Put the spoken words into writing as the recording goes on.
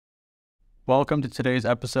Welcome to today's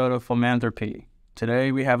episode of Filmanthropee.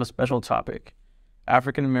 Today we have a special topic,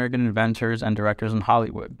 African American inventors and directors in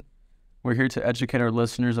Hollywood. We're here to educate our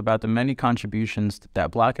listeners about the many contributions that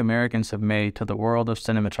Black Americans have made to the world of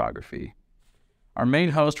cinematography. Our main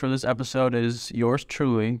host for this episode is yours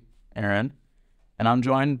truly, Aaron, and I'm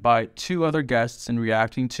joined by two other guests in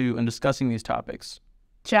reacting to and discussing these topics.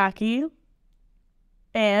 Jackie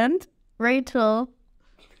and Rachel.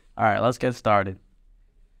 All right, let's get started.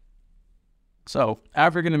 So,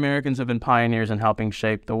 African Americans have been pioneers in helping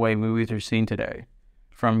shape the way movies are seen today.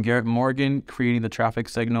 From Garrett Morgan creating the traffic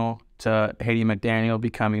signal to Hattie McDaniel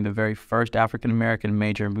becoming the very first African American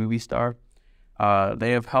major movie star,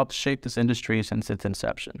 they have helped shape this industry since its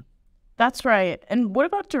inception. That's right. And what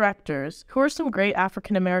about directors? Who are some great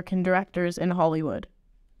African American directors in Hollywood?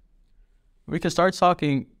 We could start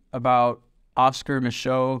talking about Oscar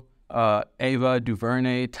Micheaux, Ava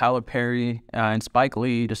DuVernay, Tyler Perry, and Spike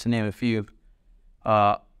Lee, just to name a few.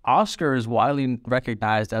 Oscar is widely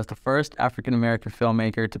recognized as the first African-American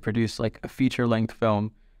filmmaker to produce a feature-length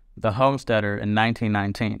film, The Homesteader, in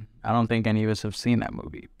 1919. I don't think any of us have seen that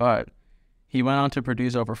movie, but he went on to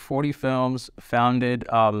produce over 40 films, founded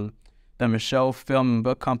the Micheaux Film and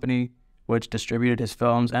Book Company, which distributed his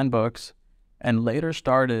films and books, and later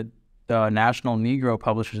started the National Negro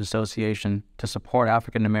Publishers Association to support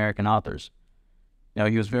African-American authors.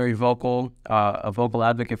 He was very vocal, a vocal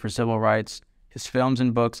advocate for civil rights. His films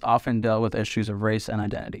and books often dealt with issues of race and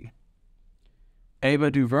identity. Ava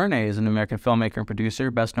DuVernay is an American filmmaker and producer,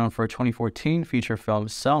 best known for her 2014 feature film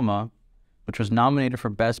Selma, which was nominated for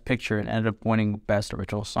Best Picture and ended up winning Best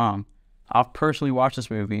Original Song. I've personally watched this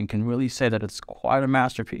movie and can really say that it's quite a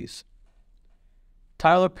masterpiece.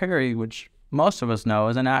 Tyler Perry, which most of us know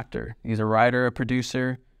as an actor. He's a writer, a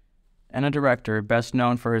producer, and a director, best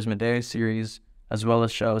known for his Medea series, as well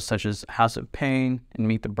as shows such as House of Pain and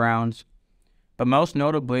Meet the Browns. But most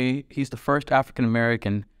notably, he's the first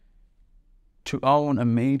African-American to own a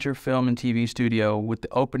major film and TV studio with the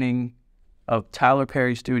opening of Tyler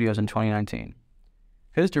Perry Studios in 2019.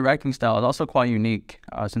 His directing style is also quite unique,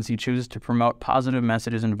 since he chooses to promote positive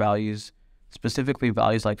messages and values, specifically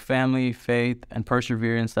values like family, faith, and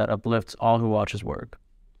perseverance that uplifts all who watch his work.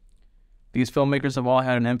 These filmmakers have all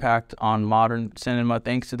had an impact on modern cinema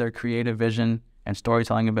thanks to their creative vision and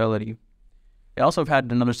storytelling ability. They also have had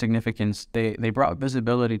another significance. They brought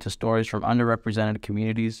visibility to stories from underrepresented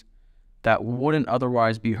communities that wouldn't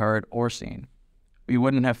otherwise be heard or seen. We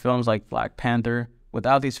wouldn't have films like Black Panther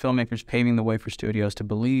without these filmmakers paving the way for studios to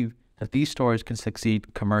believe that these stories could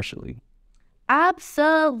succeed commercially.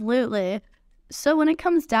 Absolutely. So when it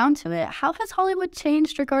comes down to it, how has Hollywood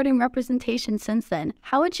changed regarding representation since then?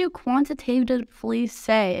 How would you quantitatively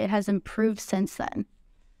say it has improved since then?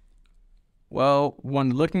 Well,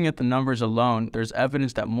 when looking at the numbers alone, there's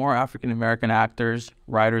evidence that more African American actors,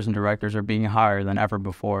 writers, and directors are being hired than ever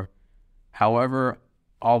before. However,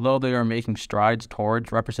 although they are making strides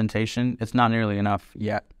towards representation, it's not nearly enough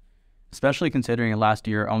yet, especially considering last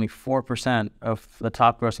year only 4% of the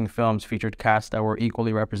top-grossing films featured casts that were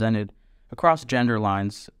equally represented across gender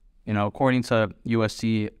lines, according to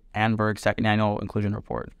USC Annenberg's second annual inclusion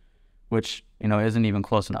report, which, isn't even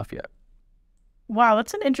close enough yet. Wow,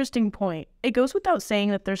 that's an interesting point. It goes without saying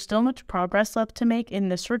that there's still much progress left to make in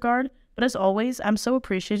this regard, but as always, I'm so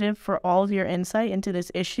appreciative for all of your insight into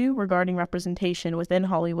this issue regarding representation within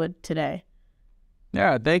Hollywood today.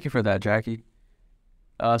 Yeah, thank you for that, Jackie.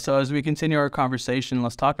 So as we continue our conversation,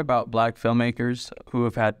 let's talk about Black filmmakers who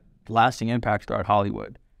have had lasting impacts throughout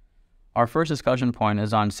Hollywood. Our first discussion point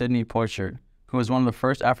is on Sidney Poitier, who was one of the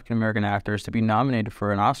first African-American actors to be nominated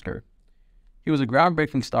for an Oscar. He was a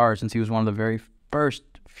groundbreaking star since he was one of the very first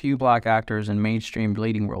few Black actors in mainstream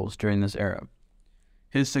leading roles during this era.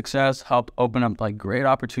 His success helped open up great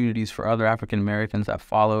opportunities for other African Americans that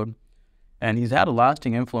followed, and he's had a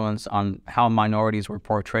lasting influence on how minorities were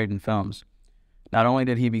portrayed in films. Not only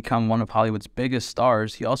did he become one of Hollywood's biggest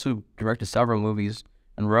stars, he also directed several movies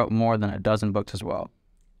and wrote more than a dozen books as well.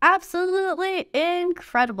 Absolutely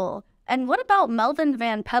incredible. And what about Melvin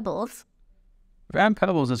Van Peebles? Van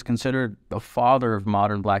Peebles is considered the father of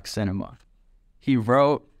modern Black cinema. He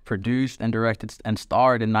wrote, produced, and directed and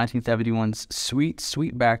starred in 1971's Sweet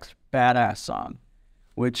Sweetback's Badass Song,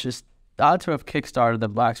 which is thought to have kickstarted the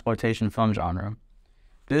blaxploitation film genre.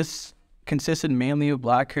 This consisted mainly of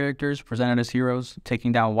Black characters presented as heroes,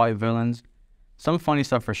 taking down white villains. Some funny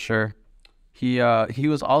stuff for sure. He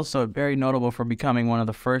was also very notable for becoming one of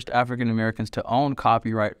the first African Americans to own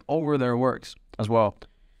copyright over their works as well,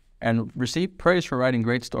 and received praise for writing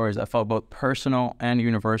great stories that felt both personal and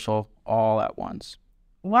universal all at once.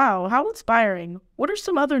 Wow, how inspiring. What are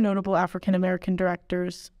some other notable African American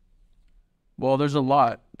directors? Well, there's a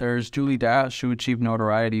lot. There's Julie Dash, who achieved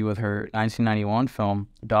notoriety with her 1991 film,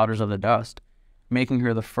 Daughters of the Dust, making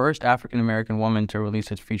her the first African-American woman to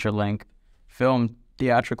release a feature-length film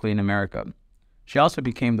theatrically in America. She also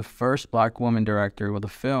became the first Black woman director with a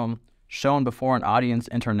film shown before an audience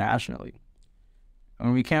internationally.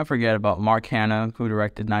 And we can't forget about Mark Hanna, who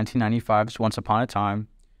directed 1995's Once Upon a Time,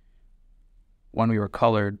 When We Were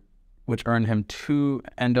Colored, which earned him 2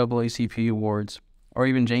 NAACP awards, or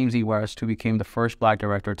even James E. West, who became the first Black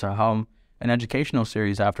director to helm an educational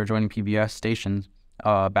series after joining PBS stations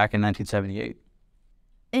back in 1978.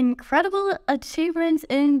 Incredible achievements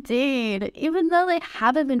indeed. Even though they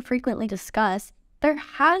haven't been frequently discussed, there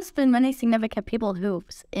has been many significant people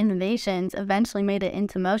whose innovations eventually made it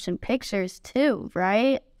into motion pictures too,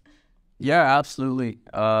 right? Yeah, absolutely.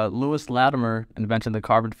 Lewis Latimer invented the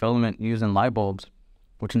carbon filament used in light bulbs,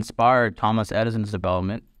 which inspired Thomas Edison's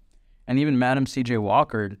development. And even Madam C.J.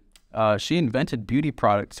 Walker, she invented beauty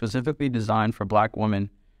products specifically designed for Black women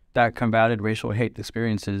that combated racial hate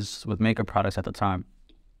experiences with makeup products at the time.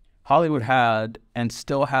 Hollywood had and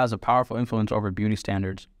still has a powerful influence over beauty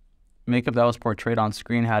standards. Makeup that was portrayed on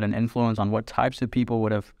screen had an influence on what types of people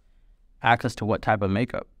would have access to what type of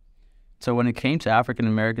makeup. So when it came to African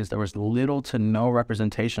Americans, there was little to no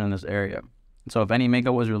representation in this area. So if any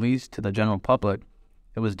makeup was released to the general public,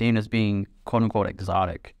 it was deemed as being quote-unquote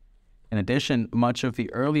exotic. In addition, much of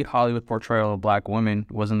the early Hollywood portrayal of Black women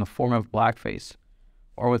was in the form of blackface,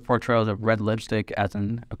 or with portrayals of red lipstick as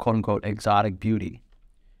a quote-unquote exotic beauty.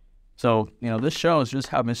 So, this shows just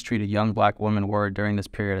how mistreated young Black women were during this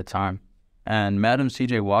period of time. And Madam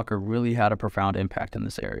C.J. Walker really had a profound impact in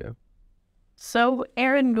this area. So,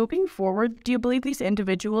 Aaron, moving forward, do you believe these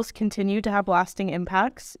individuals continue to have lasting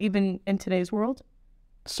impacts, even in today's world?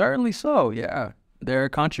 Certainly so, yeah. Their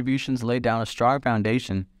contributions laid down a strong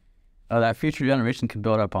foundation that future generations can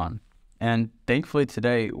build upon. And thankfully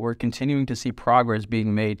today, we're continuing to see progress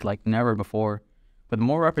being made like never before, with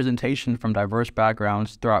more representation from diverse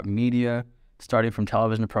backgrounds throughout media, starting from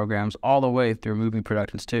television programs all the way through movie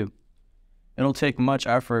productions too. It'll take much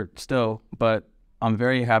effort still, but I'm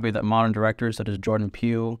very happy that modern directors such as Jordan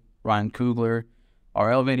Peele, Ryan Coogler,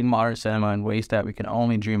 are elevating modern cinema in ways that we can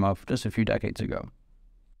only dream of just a few decades ago.